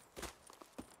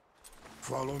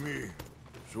 Follow me.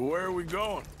 So where are we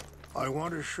going? I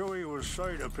want to show you a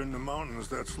site up in the mountains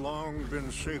that's long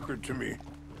been sacred to me.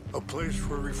 A place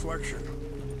for reflection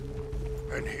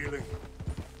and healing.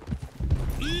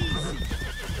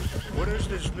 What is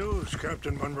this news,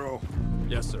 Captain Monroe?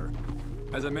 Yes, sir.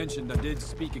 As I mentioned, I did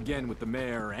speak again with the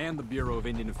mayor and the Bureau of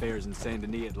Indian Affairs in Saint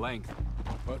Denis at length.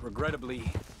 But regrettably,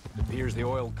 it appears the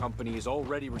oil company has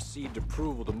already received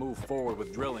approval to move forward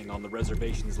with drilling on the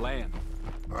reservation's land.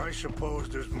 I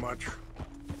supposed as much.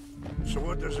 So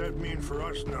what does that mean for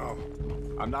us now?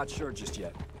 I'm not sure just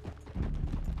yet.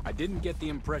 I didn't get the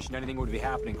impression anything would be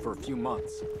happening for a few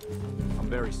months. I'm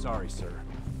very sorry, sir.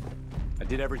 I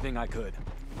did everything I could.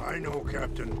 I know,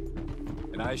 Captain.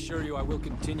 And I assure you I will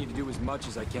continue to do as much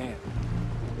as I can.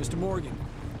 Mr. Morgan,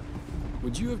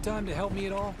 would you have time to help me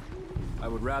at all? I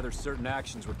would rather certain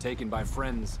actions were taken by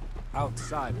friends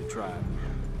outside the tribe.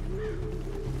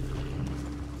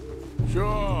 Sure,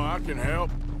 I can help.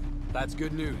 That's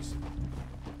good news.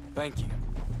 Thank you.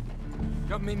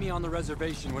 Come meet me on the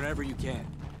reservation whenever you can.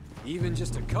 Even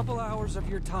just a couple hours of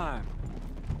your time.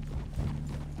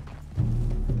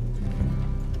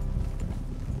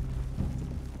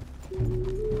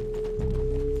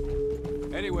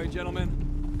 Anyway,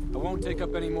 gentlemen, I won't take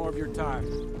up any more of your time.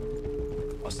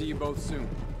 I'll see you both soon.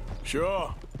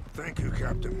 Sure. Thank you,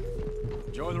 Captain.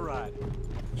 Enjoy the ride.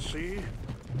 See?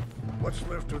 What's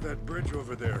left of that bridge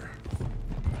over there?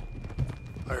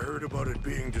 I heard about it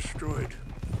being destroyed.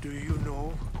 Do you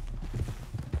know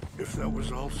if that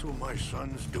was also my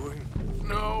son's doing?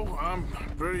 No, I'm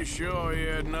pretty sure he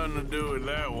had nothing to do with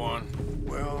that one.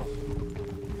 Well,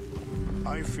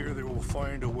 I fear they will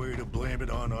find a way to blame it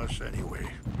on us anyway.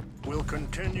 We'll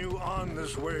continue on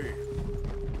this way.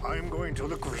 I'm going to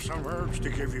look for some herbs to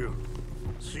give you.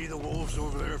 See the wolves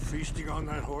over there feasting on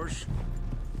that horse?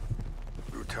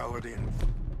 Brutality and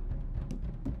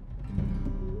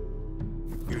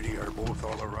beauty are both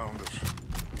all around us.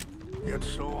 Yet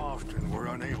so often we're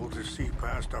unable to see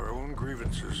past our own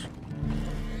grievances.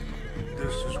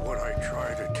 This is what I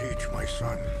try to teach my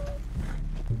son.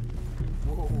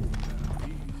 Whoa.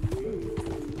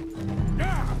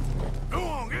 Yeah! Go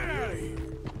on, get out of here!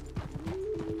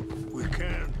 We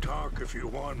can talk if you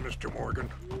want, Mr. Morgan.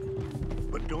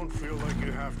 But don't feel like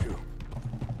you have to.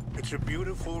 It's a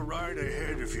beautiful ride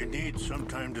ahead if you need some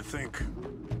time to think.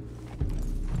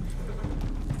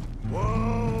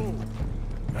 Whoa!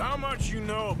 How much you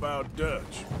know about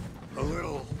Dutch? A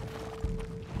little.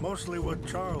 Mostly what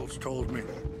Charles told me.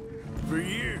 For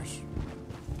years.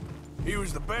 He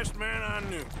was the best man I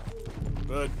knew.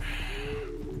 But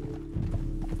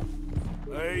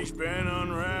he's been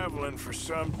unraveling for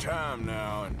some time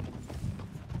now, and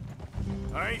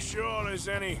I ain't sure there's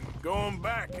any going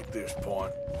back at this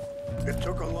point. It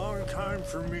took a long time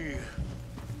for me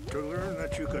to learn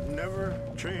that you could never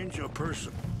change a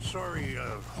person. Sorry,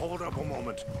 hold up a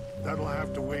moment. That'll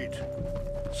have to wait.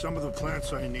 Some of the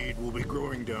plants I need will be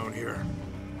growing down here.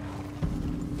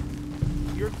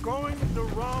 You're going the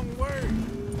wrong way.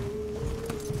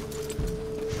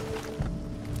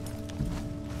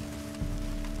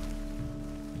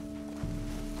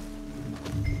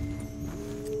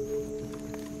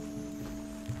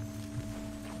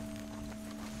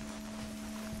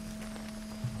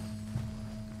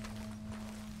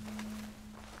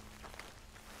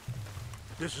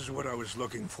 This is what I was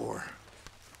looking for.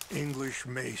 English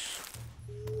mace.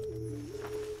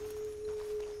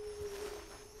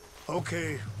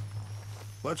 Okay,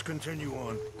 let's continue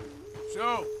on.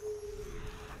 So,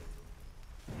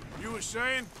 you were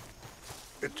saying?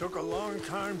 It took a long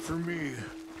time for me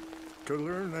to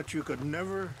learn that you could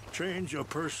never change a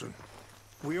person.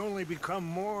 We only become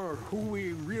more who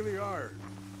we really are.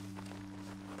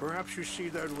 Perhaps you see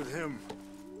that with him.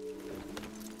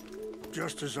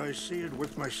 Just as I see it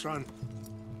with my son.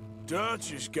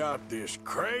 Dutch has got this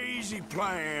crazy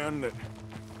plan that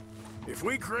If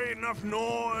we create enough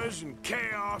noise and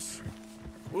chaos,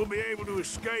 we'll be able to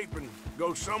escape and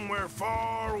go somewhere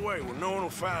far away where no one will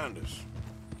find us.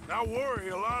 And I worry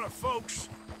a lot of folks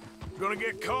are gonna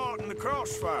get caught in the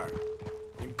crossfire,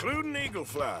 including eagle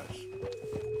flies.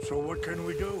 So what can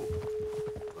we do?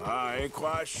 I ain't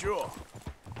quite sure.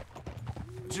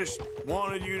 I just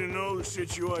wanted you to know the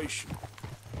situation.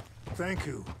 Thank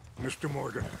you, Mr.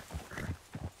 Morgan.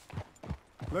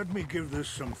 Let me give this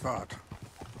some thought.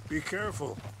 Be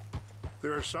careful.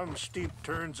 There are some steep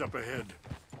turns up ahead,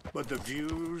 but the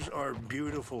views are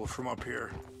beautiful from up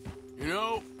here. You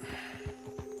know,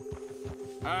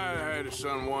 I had a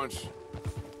son once,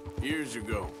 years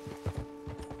ago.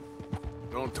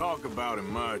 Don't talk about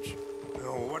him much.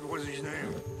 No, what was his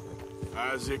name?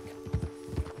 Isaac.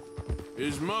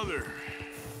 His mother,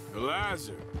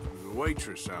 Eliza, was a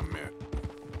waitress I met.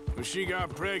 When she got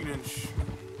pregnant,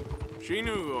 she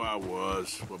knew who I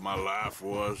was, what my life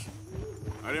was.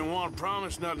 I didn't want to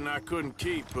promise nothing I couldn't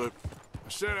keep, but I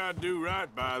said I'd do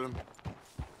right by them.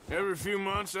 Every few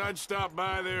months, I'd stop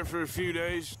by there for a few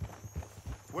days.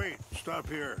 Wait, stop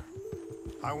here.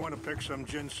 I want to pick some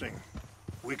ginseng.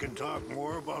 We can talk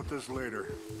more about this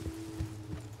later.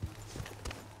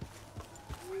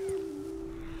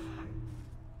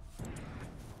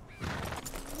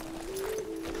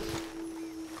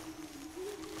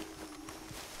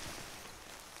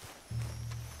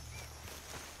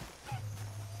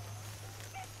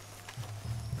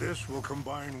 This will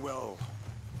combine well.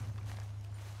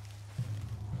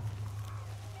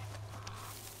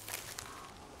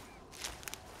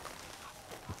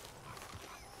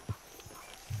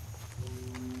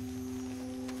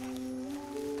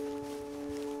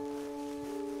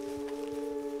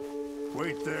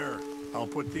 Wait there. I'll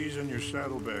put these in your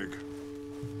saddlebag.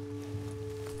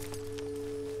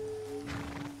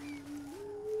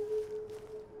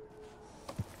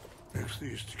 Mix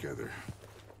these together.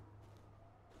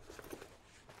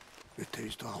 It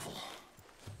tastes awful,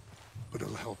 but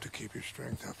it'll help to keep your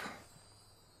strength up.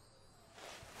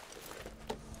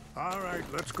 All right,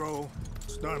 let's go.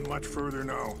 It's not much further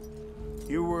now.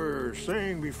 You were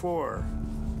saying before...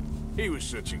 He was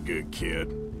such a good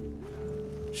kid.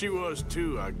 She was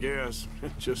too, I guess.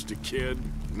 Just a kid,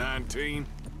 19.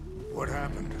 What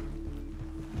happened?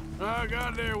 I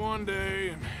got there one day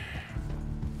and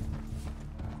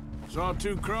saw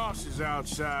two crosses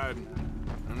outside.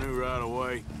 I knew right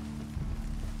away.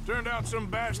 Turned out some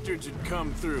bastards had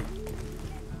come through.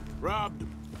 Robbed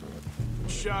them.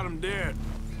 Shot them dead.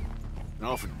 And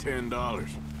offered $10.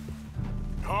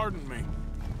 It hardened me.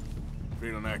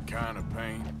 Feeling that kind of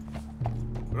pain.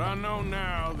 But I know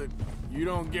now that you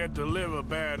don't get to live a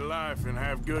bad life and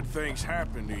have good things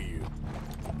happen to you.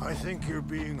 I think you're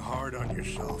being hard on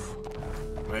yourself.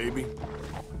 Maybe.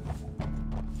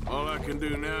 All I can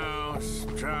do now is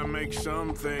try and make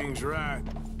some things right.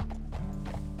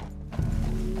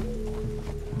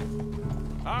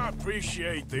 I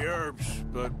appreciate the herbs,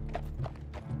 but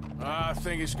I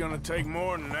think it's gonna take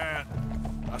more than that.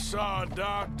 I saw a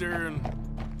doctor and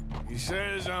he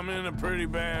says I'm in a pretty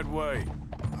bad way.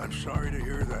 I'm sorry to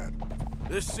hear that.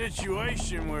 This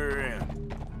situation we're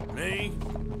in, me,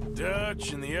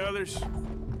 Dutch, and the others,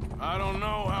 I don't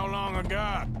know how long I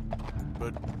got,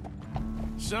 but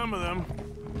some of them,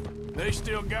 they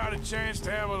still got a chance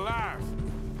to have a life.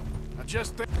 I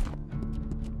just think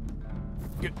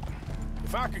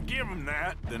if I could give them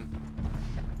that, then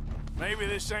maybe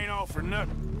this ain't all for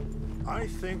nothing. I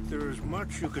think there is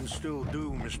much you can still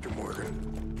do, Mr. Morgan.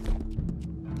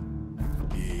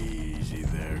 Easy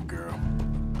there, girl.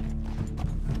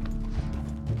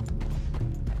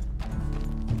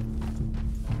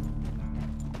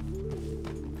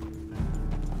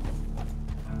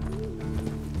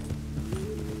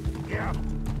 Yeah.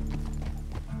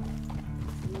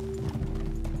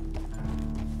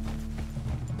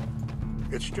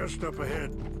 It's just up ahead.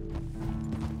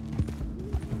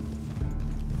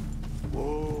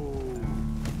 Whoa.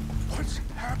 What's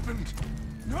happened?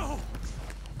 No!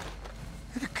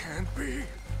 It can't be.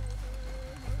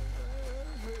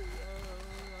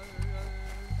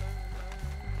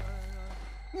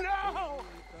 No!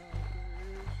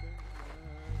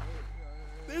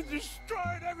 They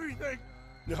destroyed everything!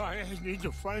 I need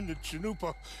to find the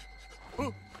Chanupa.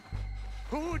 Who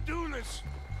would do this?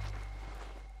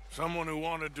 Someone who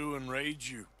wanted to enrage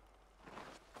you.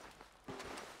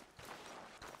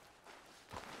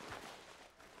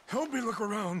 Help me look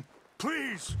around,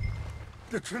 please.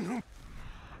 The Chanupa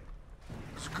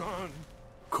is gone.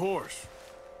 Of course.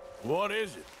 What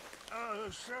is it?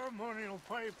 A ceremonial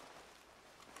pipe.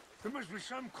 There must be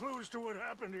some clues to what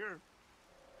happened here.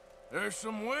 There's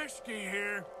some whiskey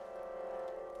here.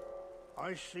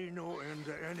 I see no end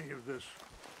to any of this.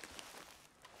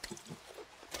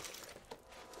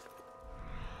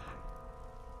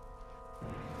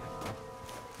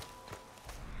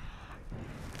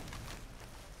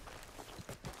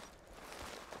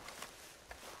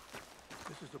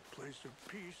 This is a place of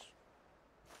peace.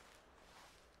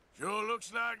 Sure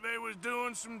looks like they was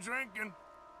doing some drinking.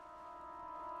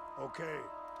 Okay.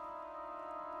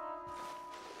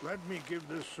 Let me give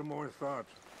this some more thought.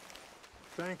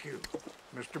 Thank you,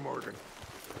 Mr. Morgan.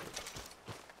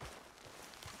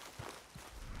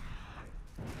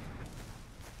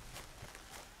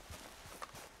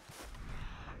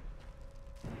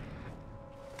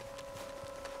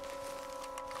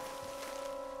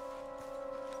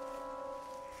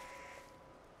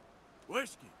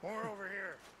 Whiskey. More over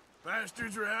here.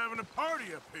 Bastards are having a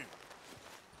party up here.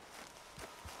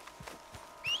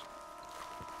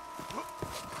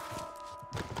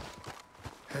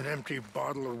 An empty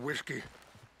bottle of whiskey.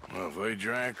 Well, if they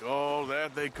drank all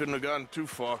that, they couldn't have gotten too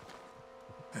far.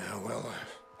 Yeah, well,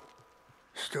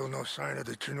 still no sign of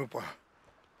the Chanupa.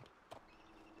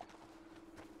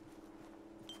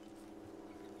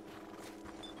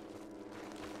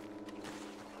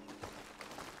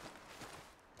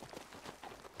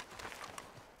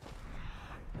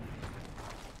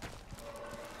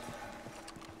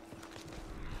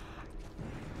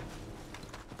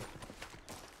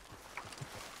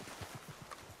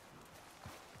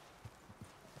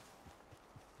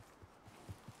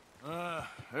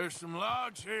 There's some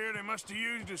logs here they must have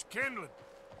used as kindling.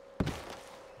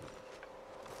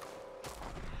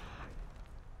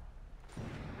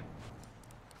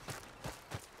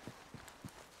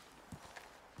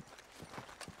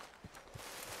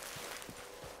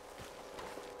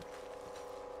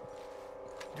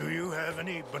 Do you have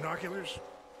any binoculars?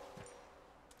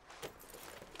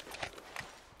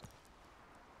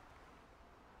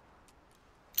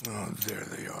 Oh, there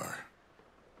they are.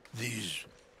 These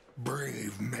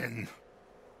brave men.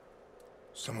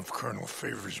 Some of Colonel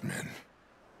Favor's men.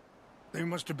 They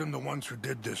must have been the ones who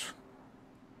did this.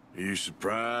 Are you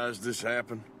surprised this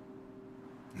happened?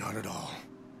 Not at all.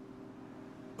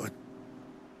 But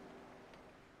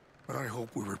I hope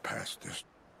we were past this.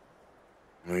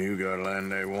 Well, you got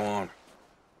land they want.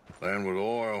 Land with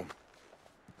oil.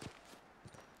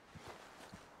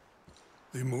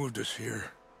 They moved us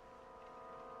here.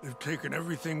 They've taken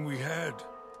everything we had.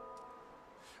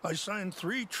 I signed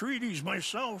 3 treaties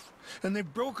myself, and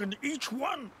they've broken each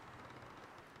one.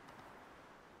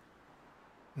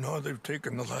 Now they've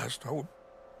taken the last hope.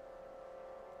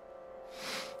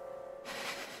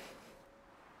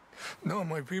 Now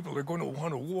my people are going to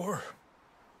want a war.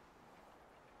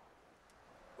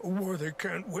 A war they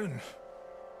can't win.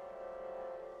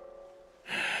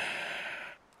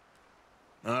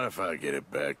 Not if I get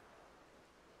it back.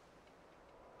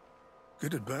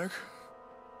 Get it back?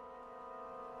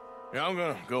 Yeah, I'm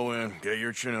gonna go in, get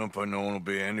your Chanupa, no one will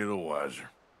be any the wiser.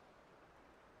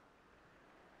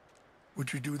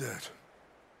 Would you do that?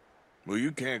 Well,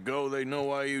 you can't go, they know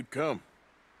why you'd come.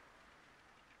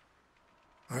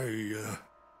 I,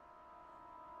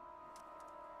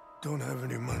 don't have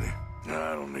any money. No,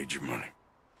 I don't need your money.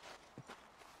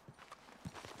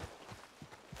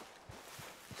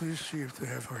 Please see if they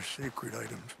have our sacred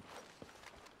items.